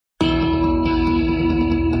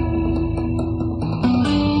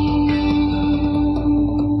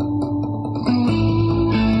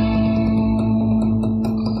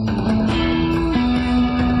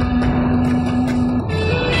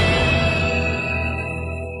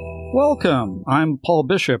Welcome! I'm Paul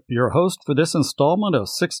Bishop, your host for this installment of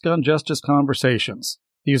Six Gun Justice Conversations.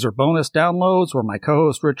 These are bonus downloads where my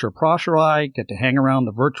co-host Richard Prosher and I get to hang around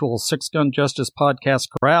the virtual Six Gun Justice podcast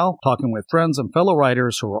corral, talking with friends and fellow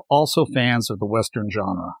writers who are also fans of the Western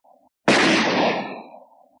genre.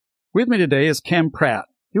 With me today is Ken Pratt.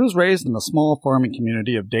 He was raised in the small farming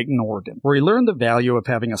community of Dayton, Oregon, where he learned the value of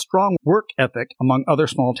having a strong work ethic among other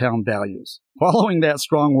small-town values. Following that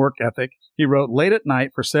strong work ethic, he wrote late at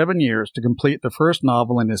night for 7 years to complete the first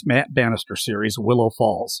novel in his Matt Bannister series, Willow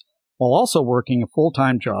Falls, while also working a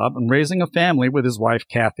full-time job and raising a family with his wife,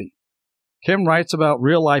 Kathy. Ken writes about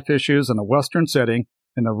real-life issues in a Western setting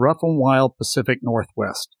in the rough and wild Pacific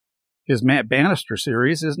Northwest. His Matt Bannister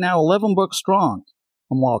series is now 11 books strong,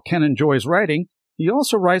 and while Ken enjoys writing, he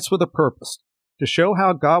also writes with a purpose, to show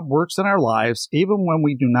how God works in our lives even when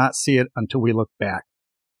we do not see it until we look back.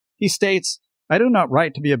 He states, "I do not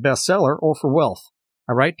write to be a bestseller or for wealth.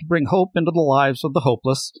 I write to bring hope into the lives of the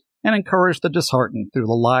hopeless and encourage the disheartened through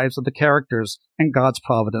the lives of the characters and God's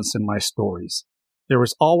providence in my stories. There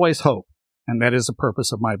is always hope, and that is the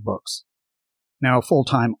purpose of my books." Now a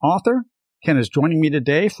full-time author, Ken is joining me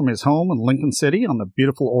today from his home in Lincoln City on the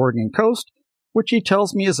beautiful Oregon coast, which he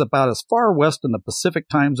tells me is about as far west in the Pacific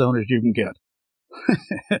time zone as you can get.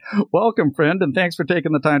 Welcome, friend, and thanks for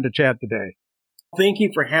taking the time to chat today. Thank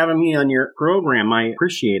you for having me on your program. I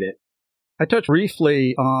appreciate it. I touched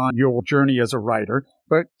briefly on your journey as a writer,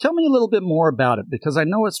 but tell me a little bit more about it, because I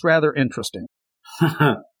know it's rather interesting.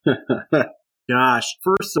 Gosh,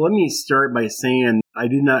 first, let me start by saying I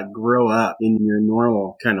did not grow up in your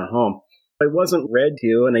normal kind of home. I wasn't read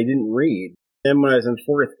to, and I didn't read. Then when I was in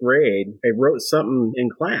fourth grade, I wrote something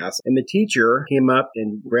in class, and the teacher came up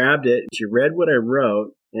and grabbed it. She read what I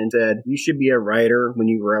wrote and said, "You should be a writer when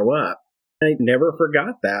you grow up." I never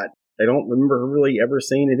forgot that. I don't remember her really ever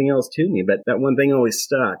saying anything else to me, but that one thing always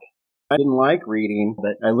stuck. I didn't like reading,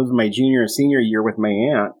 but I lived my junior and senior year with my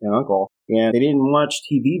aunt and uncle, and they didn't watch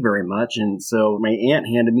TV very much, and so my aunt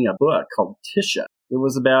handed me a book called Tisha. It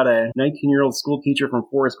was about a 19-year-old school teacher from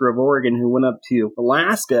Forest Grove, Oregon, who went up to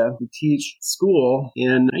Alaska to teach school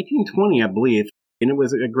in 1920, I believe. And it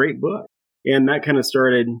was a great book. And that kind of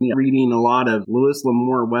started me reading a lot of Louis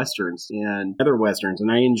L'Amour Westerns and other Westerns, and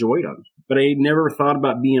I enjoyed them. But I never thought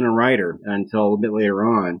about being a writer until a bit later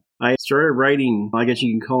on. I started writing, I guess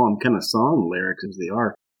you can call them kind of song lyrics as they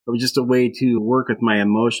are. It was just a way to work with my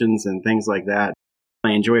emotions and things like that.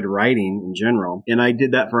 I enjoyed writing in general, and I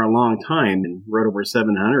did that for a long time and wrote over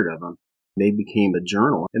 700 of them. They became a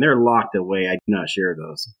journal, and they're locked away. I do not share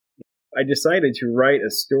those. I decided to write a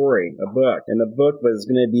story, a book, and the book was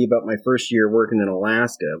going to be about my first year working in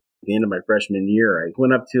Alaska. At the end of my freshman year, I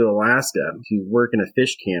went up to Alaska to work in a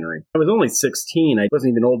fish cannery. I was only 16. I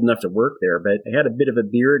wasn't even old enough to work there, but I had a bit of a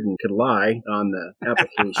beard and could lie on the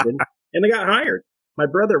application, and I got hired. My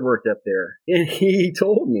brother worked up there, and he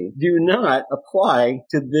told me, "Do not apply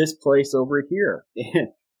to this place over here."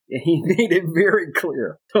 And he made it very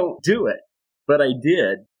clear, don't do it. But I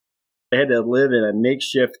did. I had to live in a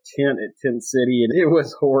makeshift tent at Tent City, and it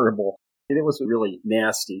was horrible. And it was really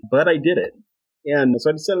nasty, but I did it. And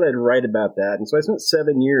so I decided I'd write about that. And so I spent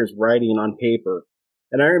 7 years writing on paper.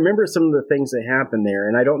 And I remember some of the things that happened there,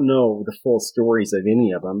 and I don't know the full stories of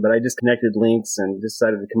any of them, but I just connected links and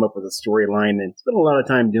decided to come up with a storyline and spent a lot of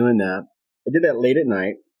time doing that. I did that late at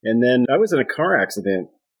night, and then I was in a car accident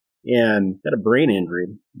and had a brain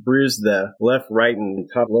injury, bruised the left, right, and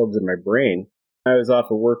top lobes of my brain. I was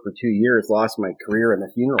off of work for 2 years, lost my career in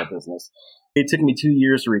the funeral business. It took me 2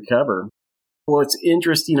 years to recover. What's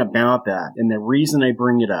interesting about that, and the reason I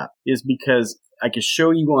bring it up, is because I could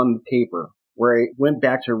show you on the paper where I went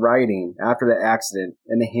back to writing after the accident,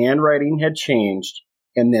 and the handwriting had changed,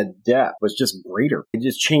 and the depth was just greater. It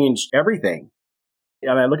just changed everything.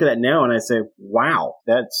 And I look at that now and I say, wow,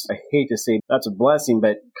 I hate to say that's a blessing,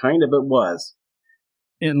 but kind of it was.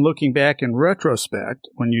 In looking back in retrospect,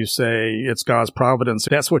 when you say it's God's providence,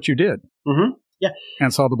 that's what you did. Mm-hmm. Yeah.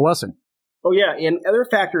 And saw the blessing. Oh, yeah. And other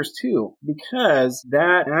factors, too, because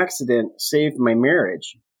that accident saved my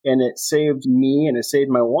marriage. And it saved me and it saved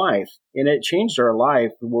my wife. And it changed our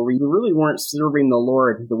life where we really weren't serving the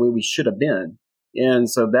Lord the way we should have been. And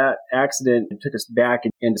so that accident took us back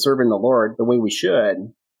into serving the Lord the way we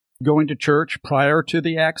should. Going to church prior to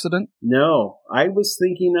the accident? No, I was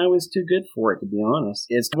thinking I was too good for it, to be honest.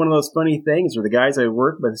 It's one of those funny things where the guys I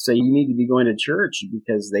work with say, you need to be going to church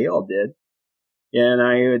because they all did. And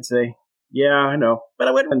I would say, yeah, I know. But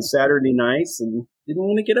I went on Saturday nights and didn't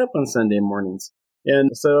want to get up on Sunday mornings.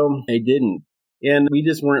 And so I didn't. And we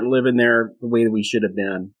just weren't living there the way that we should have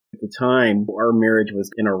been. At the time, our marriage was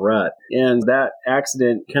in a rut. And that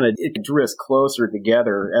accident it drew us closer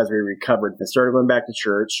together as we recovered. I started going back to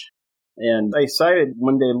church. And I decided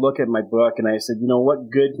one day to look at my book, and I said, what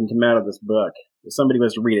good can come out of this book if somebody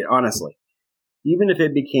was to read it, honestly? Even if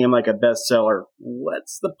it became like a bestseller,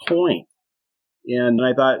 what's the point? And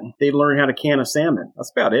I thought they'd learn how to can a salmon.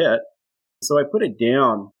 That's about it. So I put it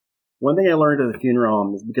down. One thing I learned at the funeral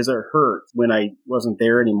home is because it hurt when I wasn't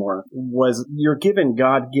there anymore was you're given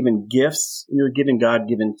God-given gifts and you're given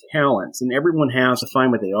God-given talents, and everyone has to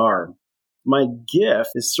find what they are. My gift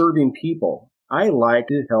is serving people. I like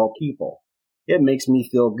to help people. It makes me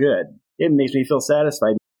feel good. It makes me feel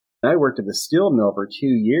satisfied. I worked at the steel mill for 2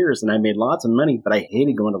 years and I made lots of money, but I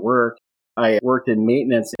hated going to work. I worked in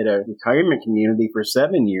maintenance at a retirement community for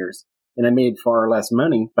 7 years and I made far less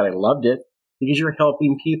money, but I loved it because you're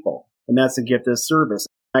helping people. And that's a gift of service.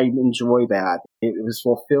 I enjoy that. It was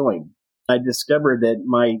fulfilling. I discovered that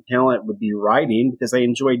my talent would be writing because I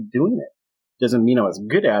enjoyed doing it. Doesn't mean I was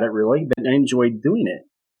good at it really, but I enjoyed doing it.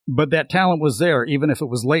 But that talent was there, even if it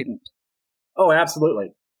was latent. Oh,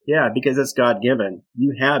 absolutely. Yeah, because it's God-given.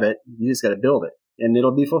 You have it. You just got to build it. And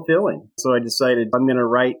it'll be fulfilling. So I decided I'm going to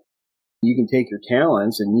write. You can take your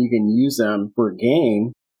talents and you can use them for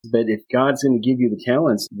gain. But if God's going to give you the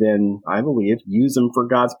talents, then I believe use them for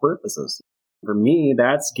God's purposes. For me,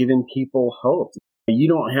 that's giving people hope. You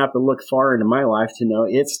don't have to look far into my life to know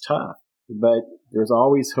it's tough, but there's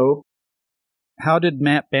always hope. How did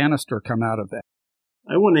Matt Bannister come out of that?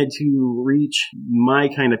 I wanted to reach my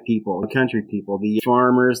kind of people, the country people, the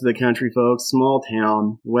farmers, the country folks, small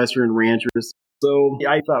town, Western ranchers. So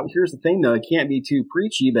I thought, here's the thing, though. It can't be too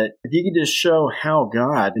preachy, but if you could just show how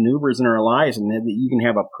God maneuvers in our lives and that you can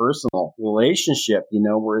have a personal relationship,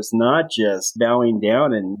 where it's not just bowing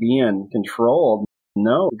down and being controlled.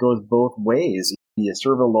 No, it goes both ways. You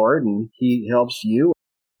serve the Lord and He helps you.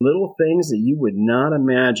 Little things that you would not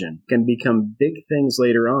imagine can become big things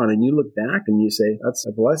later on. And you look back and you say, that's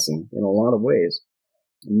a blessing in a lot of ways.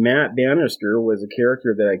 Matt Bannister was a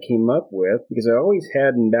character that I came up with because I always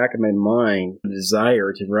had in the back of my mind a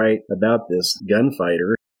desire to write about this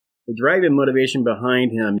gunfighter. The driving motivation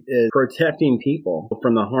behind him is protecting people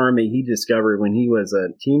from the harm that he discovered when he was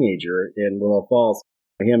a teenager in Willow Falls.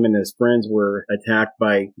 Him and his friends were attacked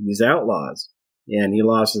by these outlaws, and he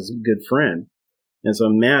lost his good friend. And so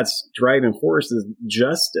Matt's driving force is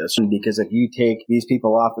justice, because if you take these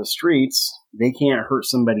people off the streets, they can't hurt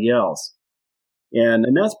somebody else. And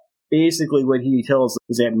that's basically what he tells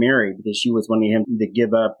Aunt Mary, because she was wanting him to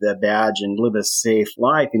give up the badge and live a safe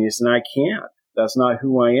life. And he said, I can't. That's not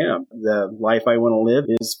who I am. The life I want to live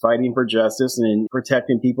is fighting for justice and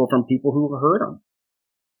protecting people from people who hurt them.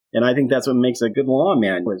 And I think that's what makes a good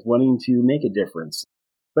lawman, is wanting to make a difference.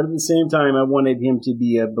 But at the same time, I wanted him to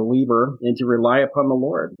be a believer and to rely upon the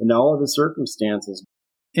Lord in all of his circumstances.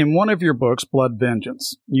 In one of your books, Blood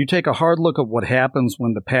Vengeance, you take a hard look at what happens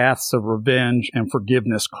when the paths of revenge and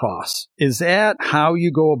forgiveness cross. Is that how you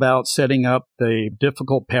go about setting up the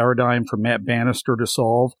difficult paradigm for Matt Bannister to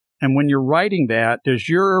solve? And when you're writing that, does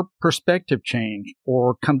your perspective change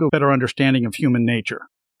or come to a better understanding of human nature?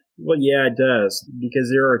 Well, yeah, it does, because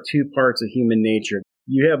there are two parts of human nature.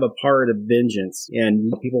 You have a part of vengeance,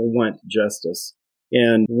 and people want justice.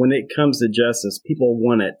 And when it comes to justice, people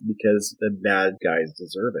want it because the bad guys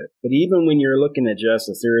deserve it. But even when you're looking at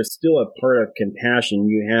justice, there is still a part of compassion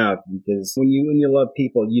you have, because when you love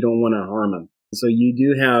people, you don't want to harm them. So you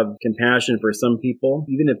do have compassion for some people,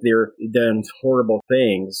 even if they're done horrible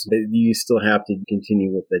things, but you still have to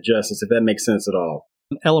continue with the justice, if that makes sense at all.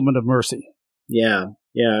 An element of mercy. Yeah.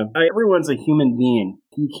 Everyone's a human being.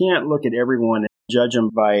 You can't look at everyone and judge them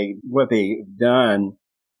by what they've done,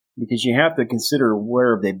 because you have to consider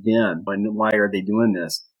where they've been and why are they doing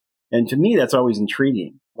this. And to me, that's always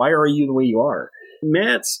intriguing. Why are you the way you are?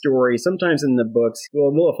 Matt's story, sometimes in the books,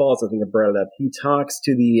 Willow Falls, I think I brought it up, he talks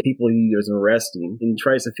to the people he was arresting and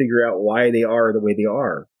tries to figure out why they are the way they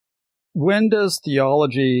are. When does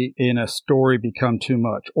theology in a story become too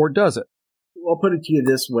much, or does it? I'll put it to you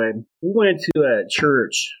this way. We went to a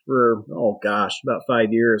church for, about 5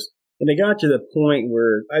 years. And it got to the point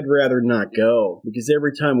where I'd rather not go, because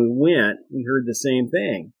every time we went, we heard the same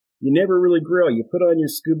thing. You never really grow. You put on your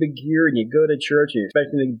scuba gear and you go to church and you're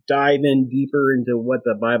expecting to dive in deeper into what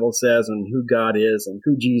the Bible says and who God is and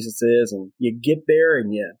who Jesus is. And you get there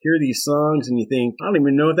and you hear these songs and you think, I don't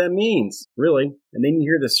even know what that means, really. And then you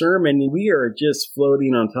hear the sermon and we are just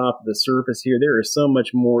floating on top of the surface here. There is so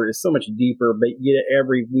much more. It's so much deeper. But yet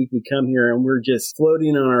every week we come here and we're just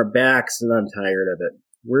floating on our backs, and I'm tired of it.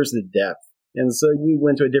 Where's the depth? And so we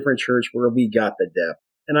went to a different church where we got the depth.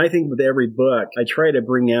 And I think with every book, I try to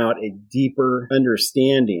bring out a deeper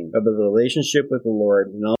understanding of the relationship with the Lord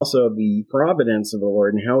and also the providence of the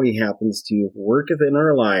Lord and how he happens to work within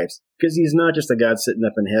our lives. Because he's not just a God sitting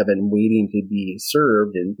up in heaven waiting to be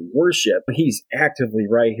served and worshiped. He's actively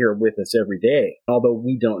right here with us every day. Although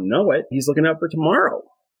we don't know it, he's looking out for tomorrow.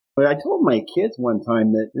 But I told my kids one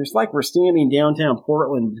time that it's like we're standing downtown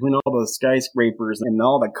Portland between all those skyscrapers and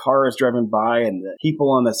all the cars driving by and the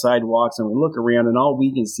people on the sidewalks, and we look around and all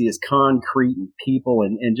we can see is concrete and people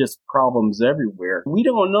and just problems everywhere. We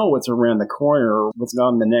don't know what's around the corner or what's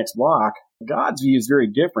on the next block. God's view is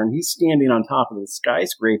very different. He's standing on top of the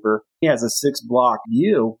skyscraper. He has a 6-block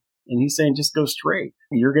view, and he's saying, just go straight.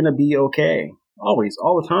 You're going to be okay. Always,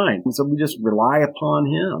 all the time. And so we just rely upon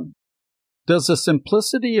him. Does the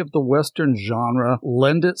simplicity of the Western genre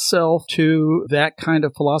lend itself to that kind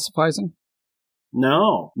of philosophizing?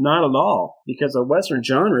 No, not at all, because the Western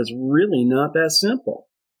genre is really not that simple.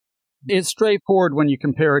 It's straightforward when you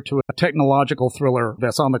compare it to a technological thriller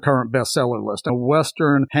that's on the current bestseller list. A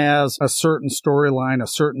Western has a certain storyline, a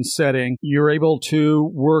certain setting. You're able to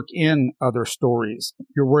work in other stories.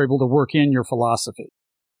 You're able to work in your philosophy.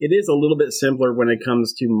 It is a little bit simpler when it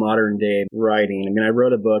comes to modern day writing. I mean, I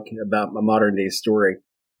wrote a book about a modern day story,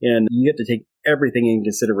 and you have to take everything in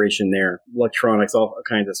consideration there. Electronics, all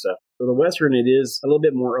kinds of stuff. For the Western, it is a little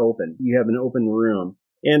bit more open. You have an open room.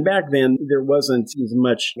 And back then, there wasn't as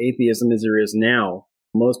much atheism as there is now.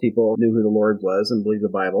 Most people knew who the Lord was and believed the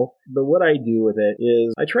Bible. But what I do with it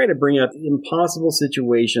is I try to bring up impossible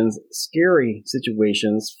situations, scary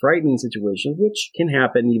situations, frightening situations, which can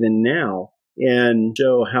happen even now, and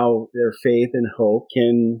show how their faith and hope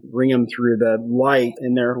can bring them through the light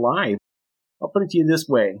in their life. I'll put it to you this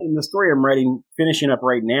way. In the story I'm writing, finishing up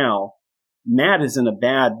right now, Matt is in a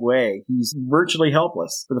bad way. He's virtually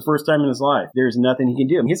helpless for the first time in his life. There's nothing he can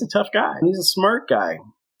do. He's a tough guy. He's a smart guy.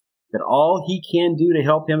 But all he can do to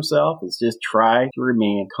help himself is just try to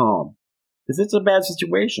remain calm. Because it's a bad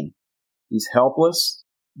situation. He's helpless,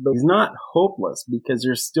 but he's not hopeless because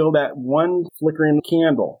there's still that one flickering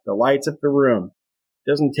candle that lights up the room. It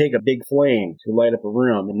doesn't take a big flame to light up a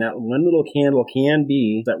room. And that one little candle can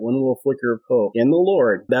be that one little flicker of hope in the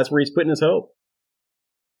Lord. That's where he's putting his hope.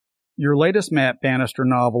 Your latest Matt Bannister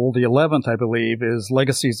novel, the 11th, I believe, is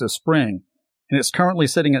Legacies of Spring, and it's currently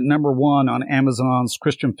sitting at number 1 on Amazon's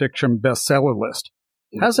Christian fiction bestseller list.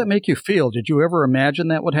 How does that make you feel? Did you ever imagine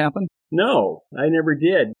that would happen? No, I never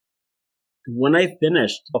did. When I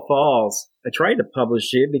finished The Falls, I tried to publish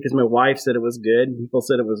it because my wife said it was good, and people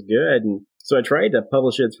said it was good, and so I tried to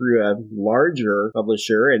publish it through a larger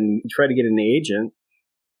publisher and try to get an agent.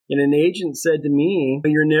 And an agent said to me,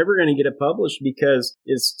 you're never going to get it published because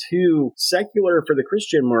it's too secular for the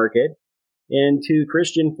Christian market and too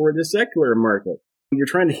Christian for the secular market. You're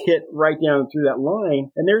trying to hit right down through that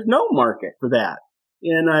line, and there's no market for that.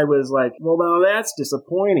 And I was like, well, now that's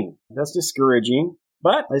disappointing. That's discouraging.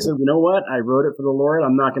 But I said, you know what? I wrote it for the Lord.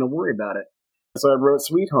 I'm not going to worry about it. So I wrote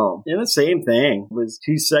Sweet Home. And the same thing. It was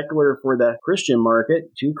too secular for the Christian market,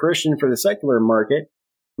 too Christian for the secular market.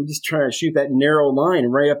 We just try to shoot that narrow line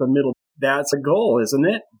right up the middle. That's a goal, isn't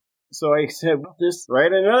it? So I said, well, just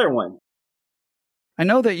write another one. I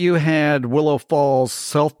know that you had Willow Falls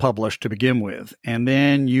self-published to begin with, and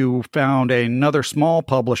then you found another small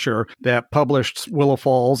publisher that published Willow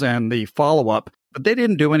Falls and the follow-up, but they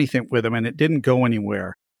didn't do anything with them, and it didn't go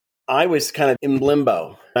anywhere. I was kind of in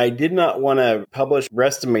limbo. I did not want to publish the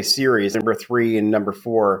rest of my series, number 3 and number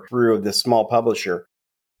 4, through the small publisher.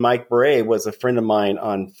 Mike Bray was a friend of mine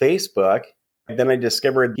on Facebook. Then I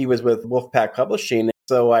discovered he was with Wolfpack Publishing.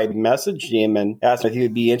 So I messaged him and asked if he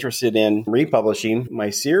would be interested in republishing my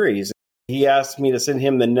series. He asked me to send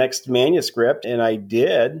him the next manuscript, and I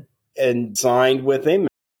did, and signed with him.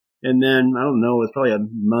 And then, I don't know, it was probably a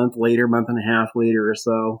month and a half later or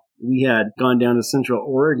so, we had gone down to Central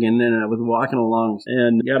Oregon, and I was walking along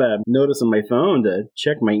and got a notice on my phone to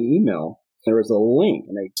check my email. There was a link,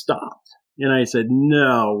 and I stopped. And I said,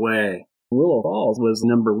 no way. Willow Falls was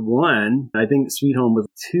number 1. I think Sweet Home was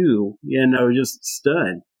 2. And I was just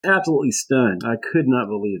stunned. Absolutely stunned. I could not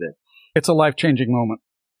believe it. It's a life-changing moment.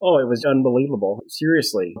 Oh, it was unbelievable.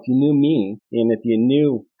 Seriously. If you knew me, and if you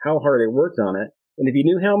knew how hard I worked on it, and if you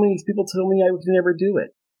knew how many people told me I would never do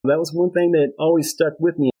it, that was one thing that always stuck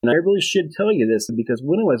with me. And I really should tell you this, because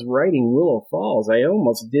when I was writing Willow Falls, I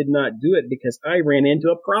almost did not do it because I ran into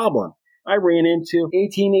a problem. I ran into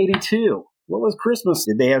 1882. What was Christmas?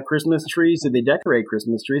 Did they have Christmas trees? Did they decorate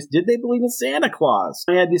Christmas trees? Did they believe in Santa Claus?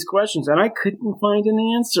 I had these questions, and I couldn't find an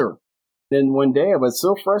answer. Then one day I was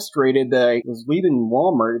so frustrated that I was leaving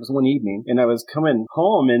Walmart. It was one evening, and I was coming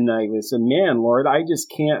home, and I said, man, Lord, I just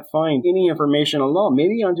can't find any information alone.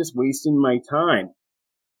 Maybe I'm just wasting my time.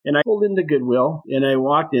 And I pulled into Goodwill, and I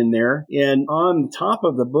walked in there, and on top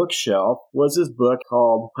of the bookshelf was this book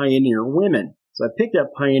called Pioneer Women. So I picked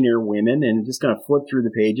up Pioneer Women and just kind of flipped through the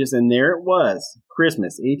pages, and there it was.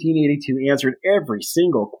 Christmas, 1882, answered every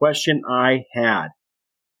single question I had.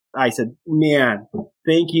 I said, man,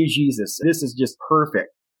 thank you, Jesus. This is just perfect.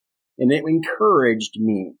 And it encouraged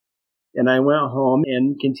me. And I went home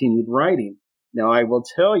and continued writing. Now, I will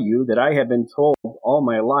tell you that I have been told all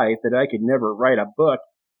my life that I could never write a book.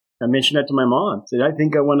 I mentioned that to my mom. I said, I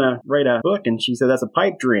think I want to write a book. And she said, that's a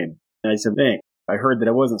pipe dream. And I said, thanks. I heard that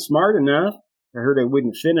I wasn't smart enough. I heard I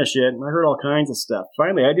wouldn't finish it. I heard all kinds of stuff.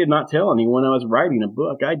 Finally, I did not tell anyone I was writing a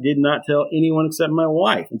book. I did not tell anyone except my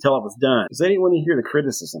wife until it was done, because I didn't want to hear the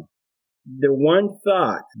criticism. The one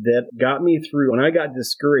thought that got me through when I got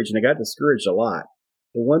discouraged, and I got discouraged a lot,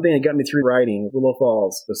 the one thing that got me through writing Willow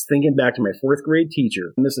Falls was thinking back to my fourth grade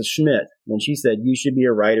teacher, Mrs. Schmidt, when she said, you should be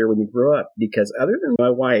a writer when you grow up, because other than my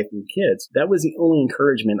wife and kids, that was the only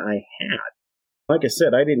encouragement I had. Like I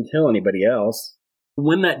said, I didn't tell anybody else.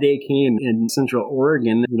 When that day came in Central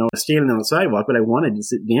Oregon, standing on the sidewalk, but I wanted to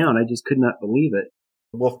sit down. I just could not believe it.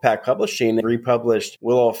 Wolfpack Publishing republished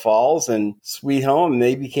Willow Falls and Sweet Home.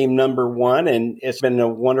 They became #1, and it's been a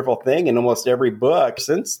wonderful thing. And almost every book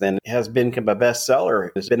since then has been a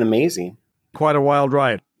bestseller. It's been amazing. Quite a wild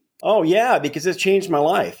ride. Oh, yeah, because it's changed my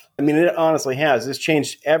life. I mean, it honestly has. It's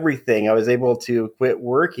changed everything. I was able to quit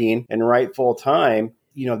working and write full time.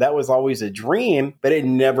 That was always a dream, but it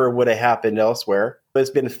never would have happened elsewhere. But it's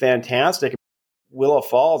been fantastic. Willow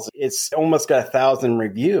Falls, it's almost got 1,000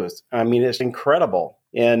 reviews. I mean, it's incredible.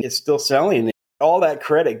 And it's still selling. All that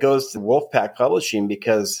credit goes to Wolfpack Publishing,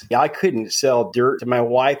 because I couldn't sell dirt to my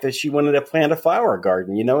wife if she wanted to plant a flower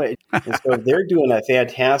garden, And so they're doing a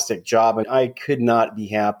fantastic job, and I could not be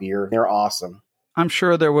happier. They're awesome. I'm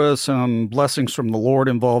sure there was some blessings from the Lord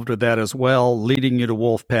involved with that as well, leading you to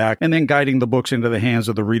Wolfpack and then guiding the books into the hands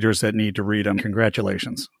of the readers that need to read them.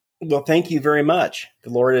 Congratulations. Well, thank you very much.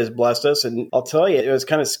 The Lord has blessed us. And I'll tell you, it was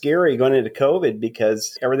kind of scary going into COVID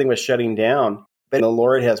because everything was shutting down. But the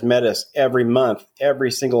Lord has met us every month,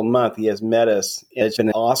 every single month. He has met us. It's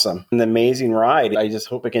been awesome, an amazing ride. I just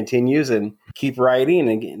hope it continues and keep writing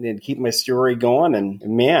and keep my story going. And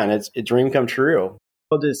man, it's a dream come true.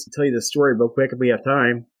 I'll just tell you the story real quick if we have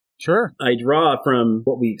time. Sure. I draw from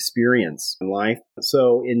what we experience in life.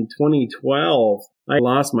 So in 2012, I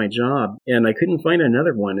lost my job and I couldn't find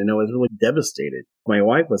another one. And I was really devastated. My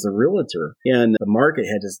wife was a realtor and the market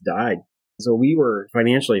had just died. So we were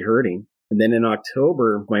financially hurting. And then in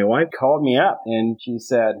October, my wife called me up and she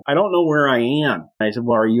said, I don't know where I am. I said,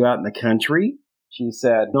 well, are you out in the country? She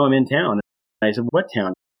said, no, I'm in town. I said, what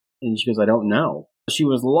town? And she goes, I don't know. She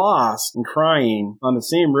was lost and crying on the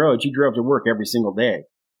same road she drove to work every single day.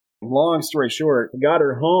 Long story short, I got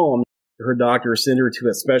her home. Her doctor sent her to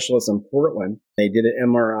a specialist in Portland. They did an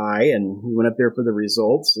MRI and he went up there for the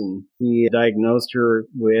results and he diagnosed her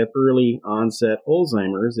with early onset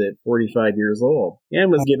Alzheimer's at 45 years old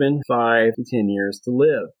and was given 5 to 10 years to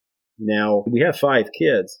live. Now, we have 5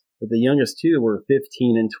 kids, but the youngest 2 were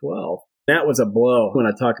 15 and 12. That was a blow. When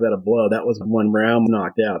I talk about a blow, that was one round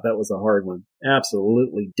knocked out. That was a hard one.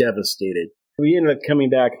 Absolutely devastated. We ended up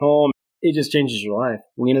coming back home. It just changes your life.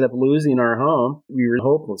 We ended up losing our home. We were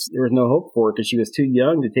hopeless. There was no hope for her because she was too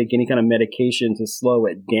young to take any kind of medication to slow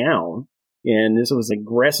it down. And this was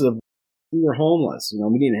aggressive. We were homeless.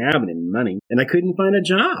 We didn't have any money. And I couldn't find a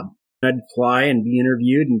job. I'd fly and be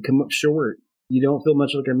interviewed and come up short. You don't feel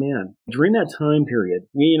much like a man. During that time period,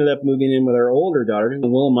 we ended up moving in with our older daughter to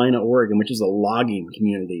Willamina, Oregon, which is a logging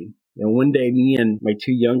community. And one day, me and my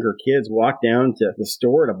 2 younger kids walked down to the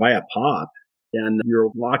store to buy a pop. And we were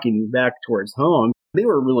walking back towards home. They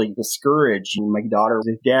were really discouraged. And my daughter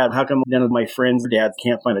said, Dad, how come none of my friends' dads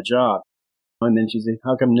can't find a job? And then she said,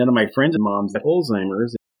 how come none of my friends' moms have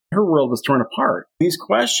Alzheimer's? Her world was torn apart. These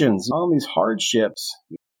questions, all these hardships.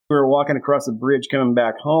 We were walking across the bridge coming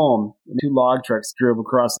back home. And 2 log trucks drove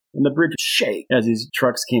across, and the bridge would shake as these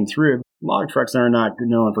trucks came through. Log trucks are not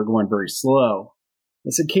known for going very slow.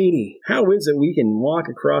 I said, Katie, how is it we can walk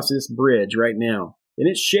across this bridge right now? And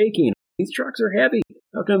it's shaking. These trucks are heavy.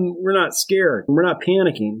 How come we're not scared? We're not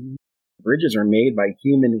panicking. Bridges are made by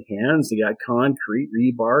human hands. They got concrete,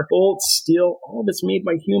 rebar, bolts, steel. All of it's made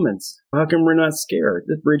by humans. How come we're not scared?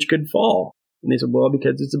 This bridge could fall. And they said, well,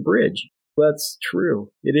 because it's a bridge. Well, that's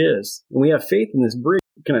true. It is. And we have faith in this bridge.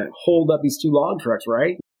 We're going to hold up these 2 log trucks,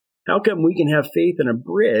 right? How come we can have faith in a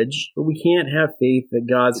bridge, but we can't have faith that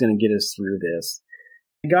God's going to get us through this?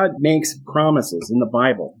 God makes promises in the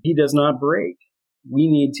Bible. He does not break. We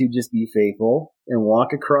need to just be faithful and walk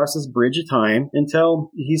across this bridge of time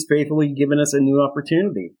until He's faithfully given us a new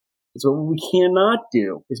opportunity. So what we cannot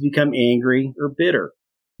do is become angry or bitter.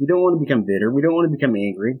 We don't want to become bitter. We don't want to become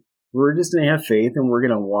angry. We're just going to have faith, and we're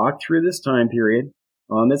going to walk through this time period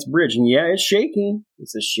on this bridge. And yeah, it's shaking.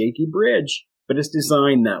 It's a shaky bridge, but it's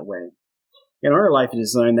designed that way. And our life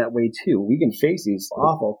is designed that way too. We can face these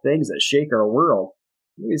awful things that shake our world.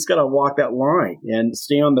 We just got to walk that line and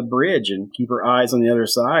stay on the bridge and keep our eyes on the other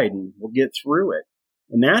side, and we'll get through it.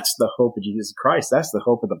 And that's the hope of Jesus Christ. That's the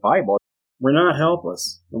hope of the Bible. We're not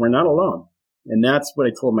helpless, and we're not alone. And that's what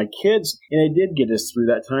I told my kids, and it did get us through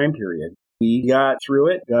that time period. We got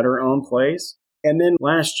through it, got our own place. And then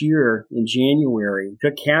last year in January,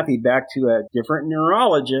 took Kathy back to a different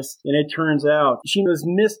neurologist, and it turns out she was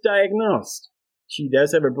misdiagnosed. She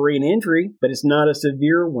does have a brain injury, but it's not a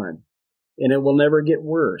severe one, and it will never get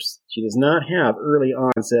worse. She does not have early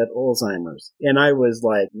onset Alzheimer's. And I was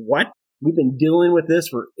like, what? We've been dealing with this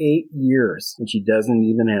for 8 years, and she doesn't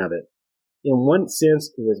even have it. In one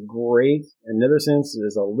sense, it was great. In another sense, it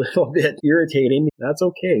was a little bit irritating. That's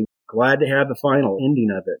okay. Glad to have the final ending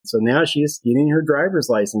of it. So now she's getting her driver's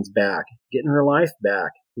license back, getting her life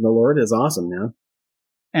back. The Lord is awesome now.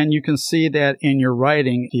 And you can see that in your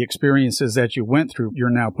writing, the experiences that you went through, you're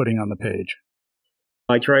now putting on the page.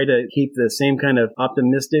 I try to keep the same kind of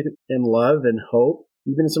optimistic and love and hope,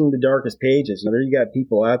 even in some of the darkest pages. There you got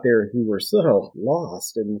people out there who were so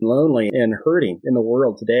lost and lonely and hurting in the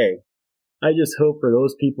world today. I just hope for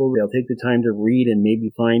those people, they'll take the time to read and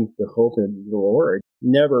maybe find the hope in the Lord.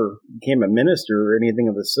 Never became a minister or anything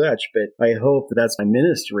of the such, but I hope that that's my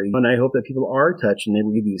ministry. And I hope that people are touched and they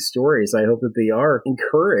read these stories. I hope that they are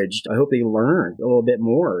encouraged. I hope they learn a little bit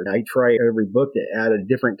more. I try every book to add a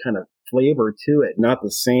different kind of flavor to it, not the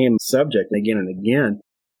same subject again and again.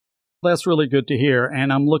 That's really good to hear,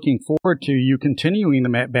 and I'm looking forward to you continuing the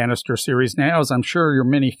Matt Bannister series now, as I'm sure your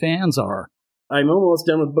many fans are. I'm almost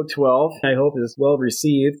done with book 12. I hope it's well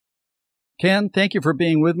received. Ken, thank you for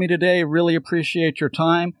being with me today. Really appreciate your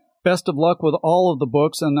time. Best of luck with all of the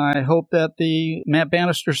books, and I hope that the Matt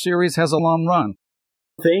Bannister series has a long run.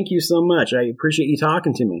 Thank you so much. I appreciate you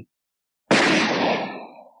talking to me.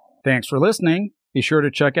 Thanks for listening. Be sure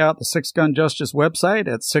to check out the Six Gun Justice website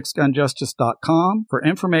at sixgunjustice.com for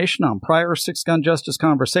information on prior Six Gun Justice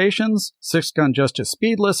conversations, Six Gun Justice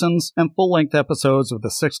speed listens, and full-length episodes of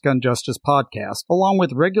the Six Gun Justice podcast, along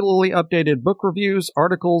with regularly updated book reviews,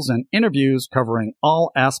 articles, and interviews covering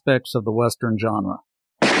all aspects of the Western genre.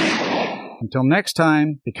 Until next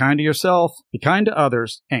time, be kind to yourself, be kind to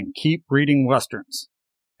others, and keep reading Westerns.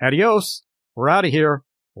 Adios. We're out of here.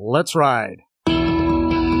 Let's ride.